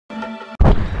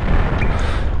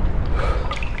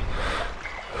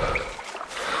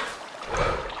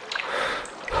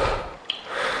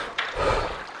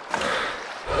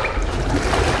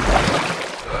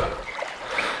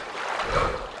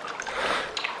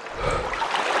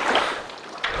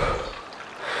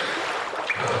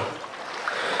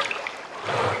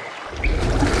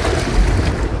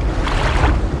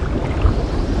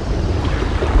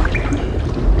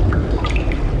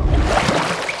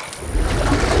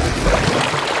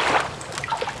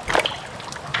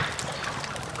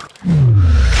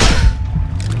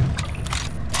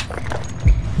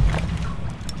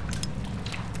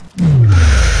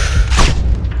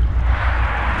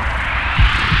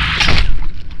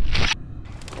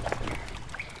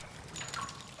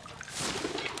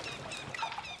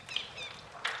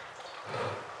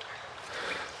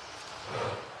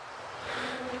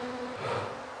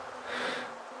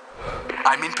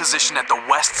I'm in position at the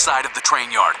west side of the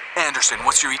train yard. Anderson,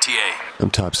 what's your ETA?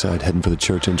 I'm topside, heading for the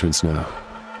church entrance now.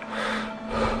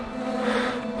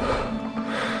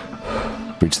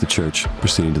 Reach the church,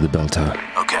 proceeding to the bell tower.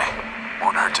 Okay.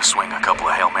 Won't hurt to swing a couple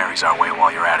of Hail Marys our way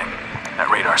while you're at it. That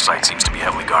radar site seems to be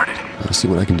heavily guarded. I'll see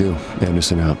what I can do.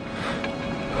 Anderson out.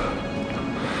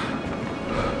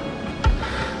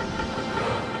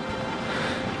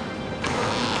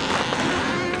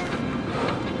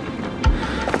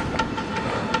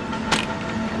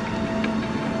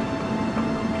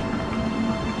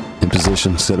 In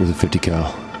position, set with a 50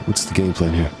 cal. What's the game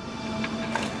plan here?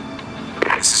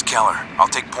 This is Keller. I'll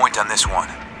take point on this one.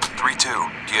 3-2.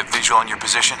 Do you have visual on your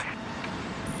position?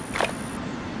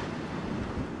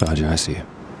 Roger, I see you.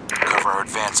 Cover our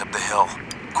advance up the hill.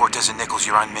 Cortez and Nichols,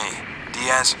 you're on me.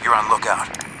 Diaz, you're on lookout.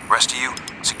 Rest of you,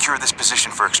 secure this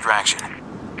position for extraction.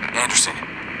 Anderson,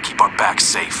 keep our backs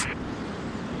safe.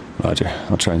 Roger,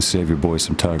 I'll try and save your boys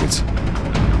some targets.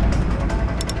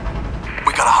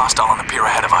 We got a hostile on the pier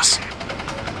ahead of us.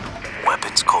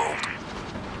 Weapons cold.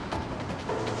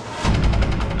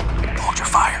 Hold your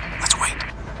fire. Let's wait.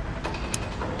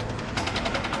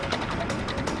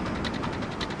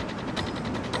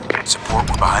 Support,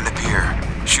 we're behind the pier.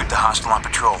 Shoot the hostile on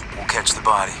patrol. We'll catch the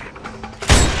body.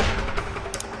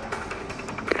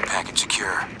 Package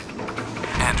secure.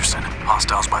 Anderson,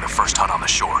 hostiles by the first hut on the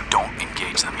shore. Don't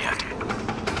engage them yet.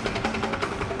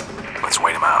 Let's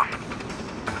wait them out.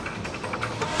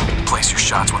 Place your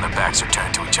shots when their backs are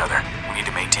turned to each other. We need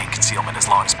to maintain concealment as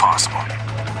long as possible.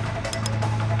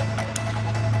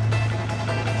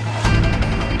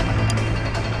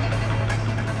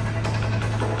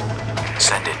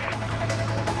 Send it.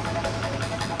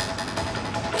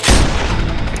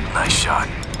 Nice shot.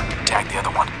 Tag the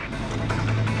other one.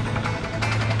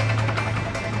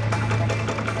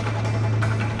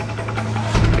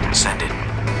 Send it.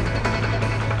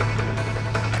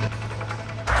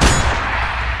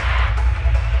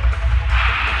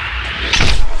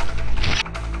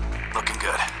 Looking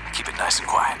good. Keep it nice and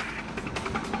quiet.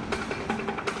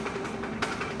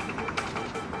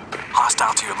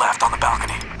 Hostile to your left on the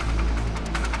balcony.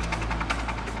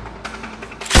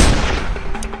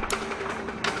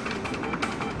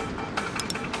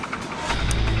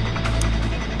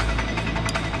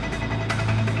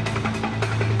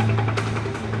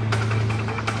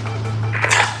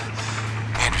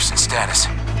 Status.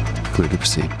 Clear to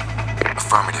proceed.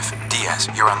 Affirmative. Diaz,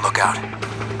 you're on lookout.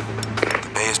 The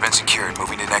bay has been secured.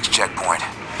 Moving to next checkpoint.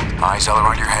 Eyes all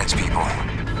around your heads, people.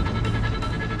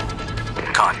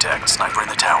 Contact. Sniper in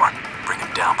the tower. Bring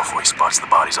him down before he spots the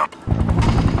bodies up.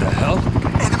 The hell?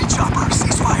 Enemy chopper.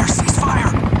 Cease fire. Cease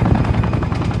fire.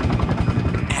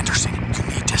 Anderson, you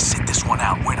need to sit this one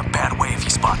out. We're in a bad way if he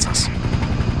spots us.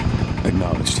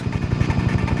 Acknowledged.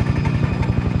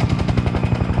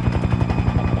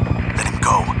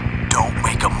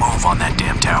 Make a move on that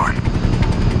damn tower.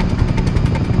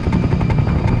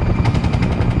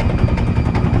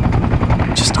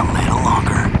 Just a little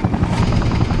longer.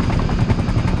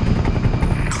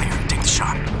 Clear, take the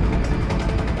shot.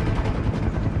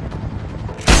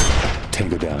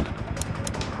 Tango down.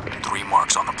 3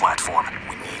 marks on the platform.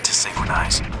 We need to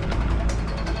synchronize.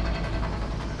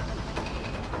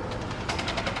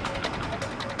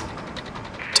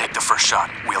 Take the first shot.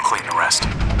 We'll clean the rest.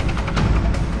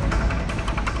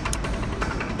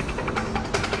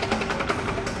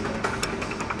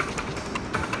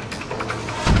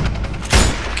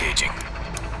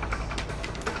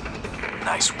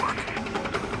 Nice work.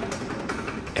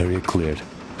 Area cleared.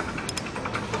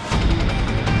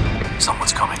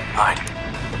 Someone's coming. Hide.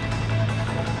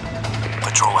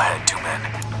 Patrol ahead, 2 men.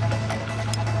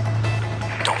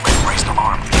 Don't let him raise an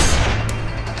alarm.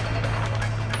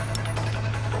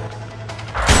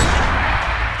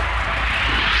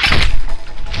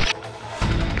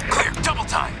 Clear. Double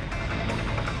time.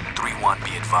 3-1,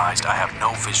 be advised. I have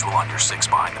no visual on your 6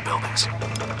 behind the buildings.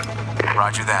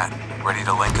 Roger that. Ready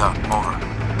to link up. Over.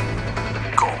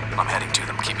 Cole, I'm heading to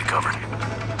them. Keep me covered.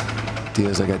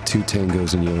 Diaz, I got 2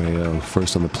 tangos in your AO.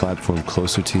 First on the platform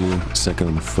closer to you, second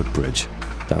on the footbridge.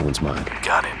 That one's mine.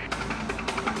 Got it.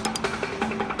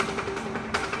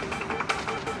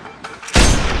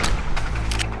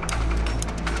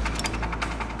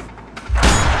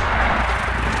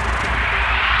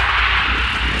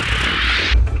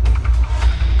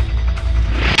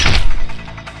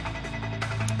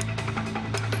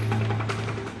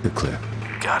 You're clear.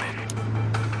 Got it.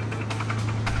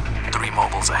 3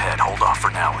 mobiles ahead. Hold off for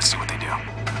now. Let's see what they do.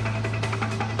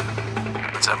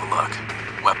 Let's have a look.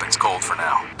 Weapons cold for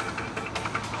now.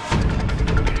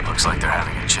 Looks like they're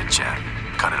having a chit-chat.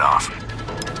 Cut it off.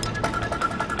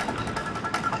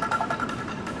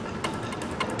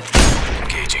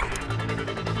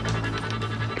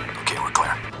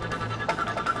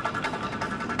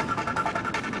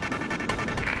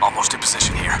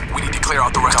 clear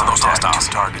out the rest of those hostiles.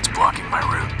 2 targets blocking my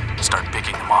route. Start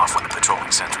picking them off when the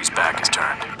patrolling sentry's back is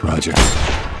turned. Roger.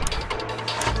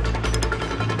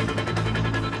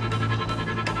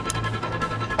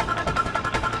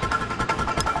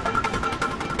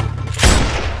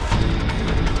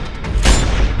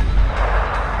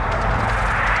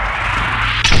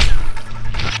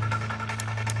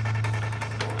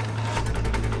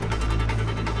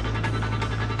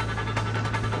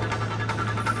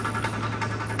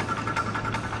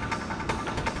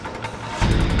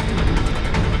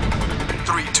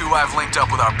 I've linked up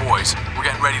with our boys. We're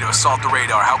getting ready to assault the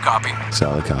radar. How copy?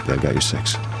 Solid copy. I got your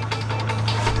 6.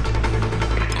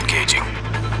 Engaging.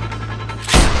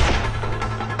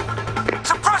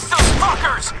 Suppress those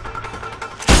fuckers!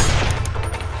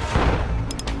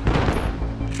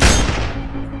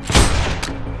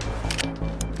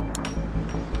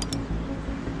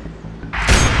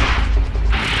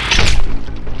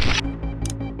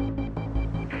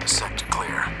 Sector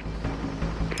clear.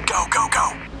 Go, go,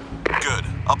 go! Good.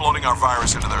 Uploading our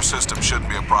virus into their system shouldn't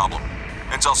be a problem.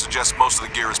 Intel suggests most of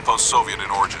the gear is post-Soviet in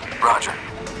origin. Roger.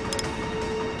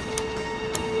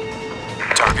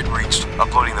 Target reached.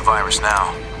 Uploading the virus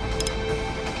now.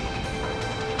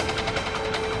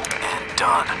 And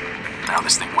done. Now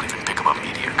this thing won't even pick up a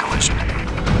meteor collision.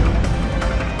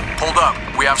 Hold up.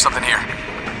 We have something here.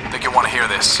 Think you want to hear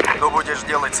this. Что будешь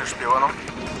делать со шпионом?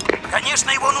 Конечно,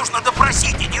 его нужно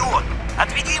допросить, идиот!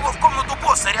 Отведи его в комнату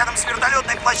босса рядом с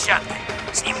вертолетной площадкой.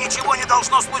 С ним ничего не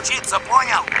должно случиться,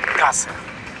 понял? Да, сэр.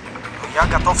 Но я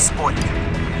готов спорить.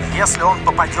 Если он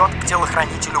попадет к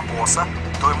телохранителю босса,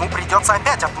 то ему придется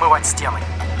опять отмывать стены.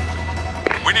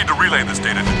 We need to relay this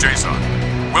data to JSON.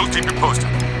 We'll keep you posted.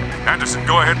 Anderson,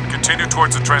 go ahead and continue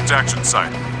towards the transaction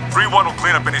site. 3-1 will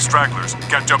clean up any stragglers and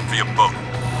catch up via boat.